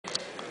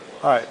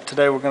Alright,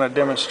 today we're going to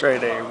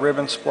demonstrate a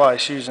ribbon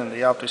splice using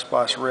the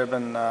OptiSplice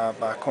ribbon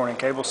by Corning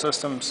Cable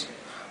Systems.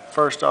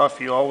 First off,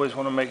 you always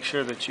want to make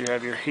sure that you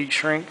have your heat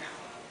shrink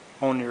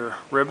on your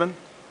ribbon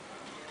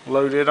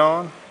loaded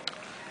on.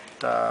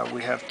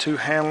 We have two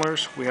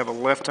handlers. We have a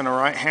left and a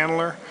right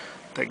handler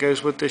that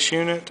goes with this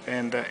unit,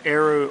 and the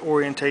arrow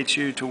orientates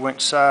you to which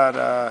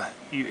side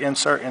you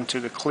insert into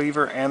the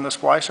cleaver and the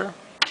splicer.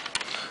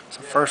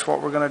 So first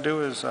what we're going to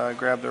do is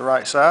grab the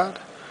right side.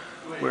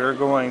 We're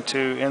going to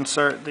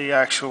insert the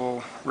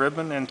actual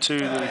ribbon into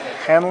the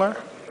handler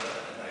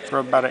for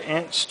about an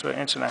inch to an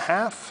inch and a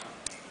half.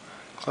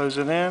 Close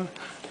it in,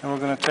 and we're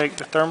going to take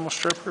the thermal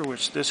stripper,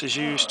 which this is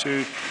used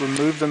to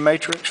remove the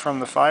matrix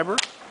from the fiber.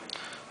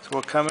 So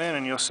we'll come in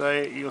and you'll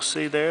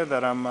see there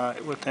that I'm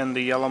within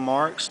the yellow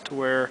marks to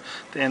where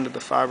the end of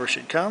the fiber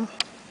should come.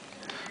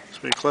 So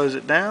we close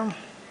it down.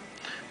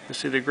 You'll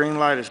see the green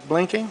light is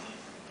blinking.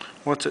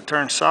 Once it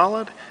turns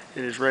solid,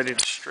 it is ready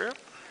to strip.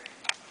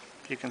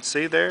 You can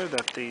see there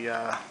that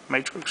the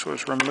matrix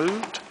was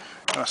removed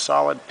in a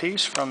solid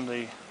piece from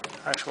the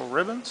actual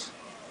ribbons.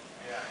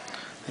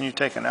 Then you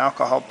take an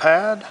alcohol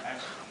pad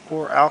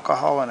or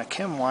alcohol and a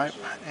chem wipe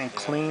and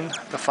clean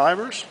the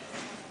fibers.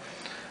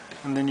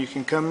 And then you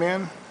can come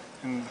in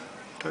and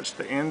touch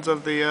the ends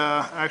of the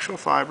actual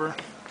fiber,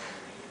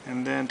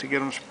 and then to get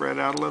them spread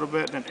out a little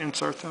bit and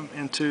insert them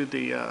into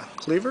the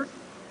cleaver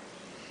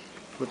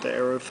with the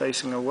arrow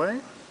facing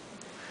away.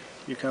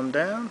 You come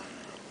down,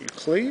 you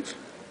cleave.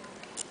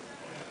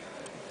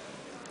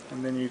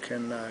 And then you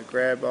can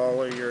grab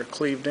all of your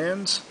cleaved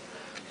ends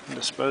and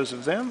dispose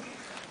of them.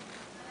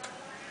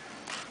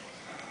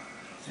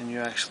 And you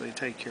actually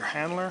take your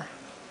handler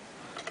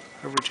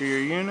over to your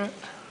unit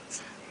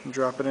and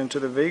drop it into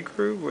the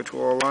V-groove, which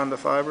will align the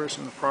fibers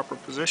in the proper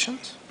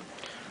positions.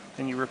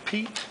 Then you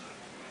repeat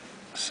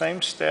the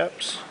same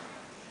steps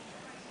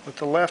with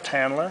the left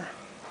handler.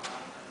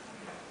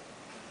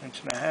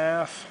 Inch and a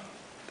half,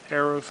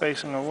 arrow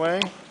facing away.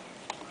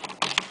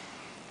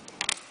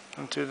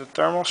 Into the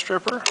thermal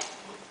stripper.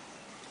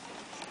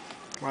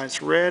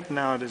 Light's red,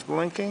 now it is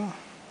blinking.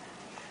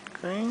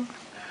 Green,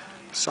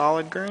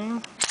 solid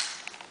green.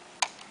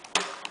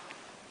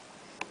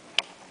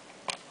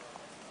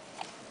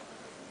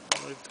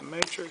 Remove the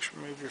matrix,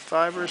 remove your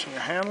fibers and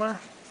your handler.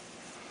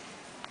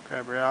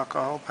 Grab your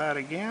alcohol pad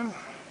again.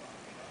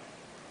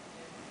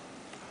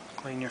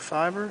 Clean your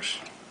fibers.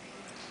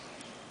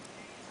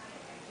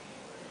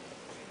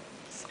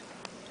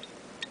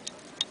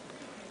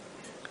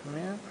 Come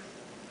in.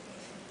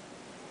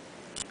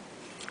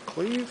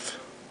 Cleave.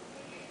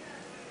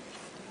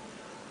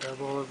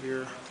 Grab all of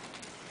your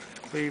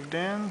cleaved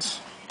ends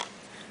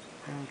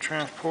and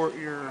transport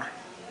your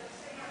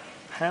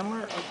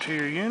handler up to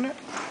your unit.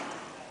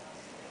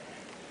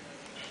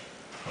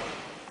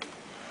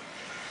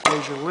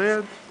 Close your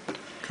lid.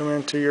 Come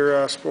into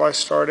your splice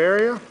start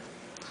area.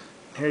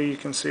 Here you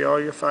can see all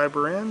your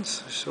fiber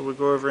ends. So we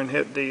go over and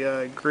hit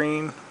the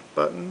green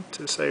button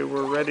to say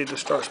we're ready to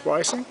start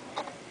splicing.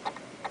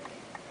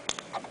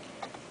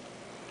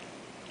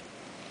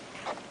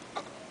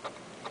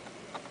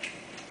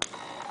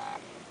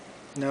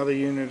 Now the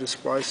unit is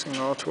splicing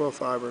all 12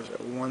 fibers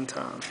at one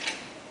time.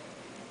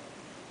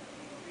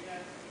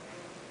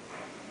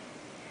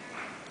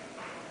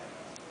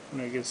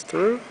 When it gets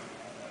through,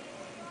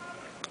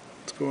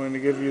 it's going to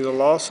give you the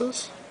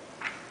losses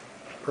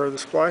per the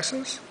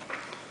splices.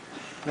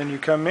 Then you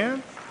come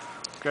in,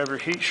 grab your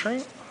heat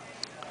shrink,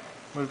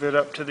 move it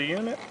up to the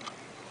unit,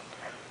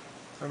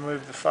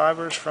 remove the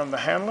fibers from the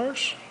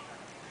handlers,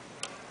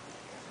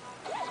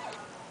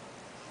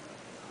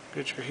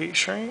 get your heat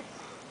shrink.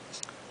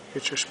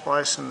 Get your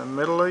splice in the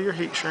middle of your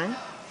heat shrink.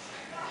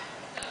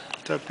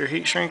 Lift up your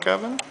heat shrink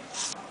oven.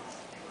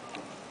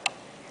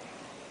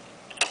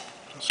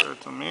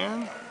 Insert them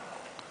in.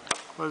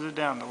 Close it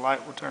down. The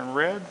light will turn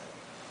red.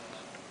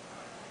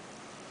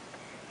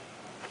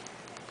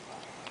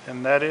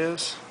 And that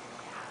is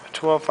a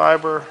 12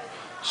 fiber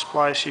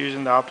splice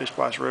using the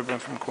OptiSplice ribbon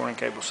from Corning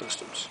Cable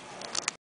Systems.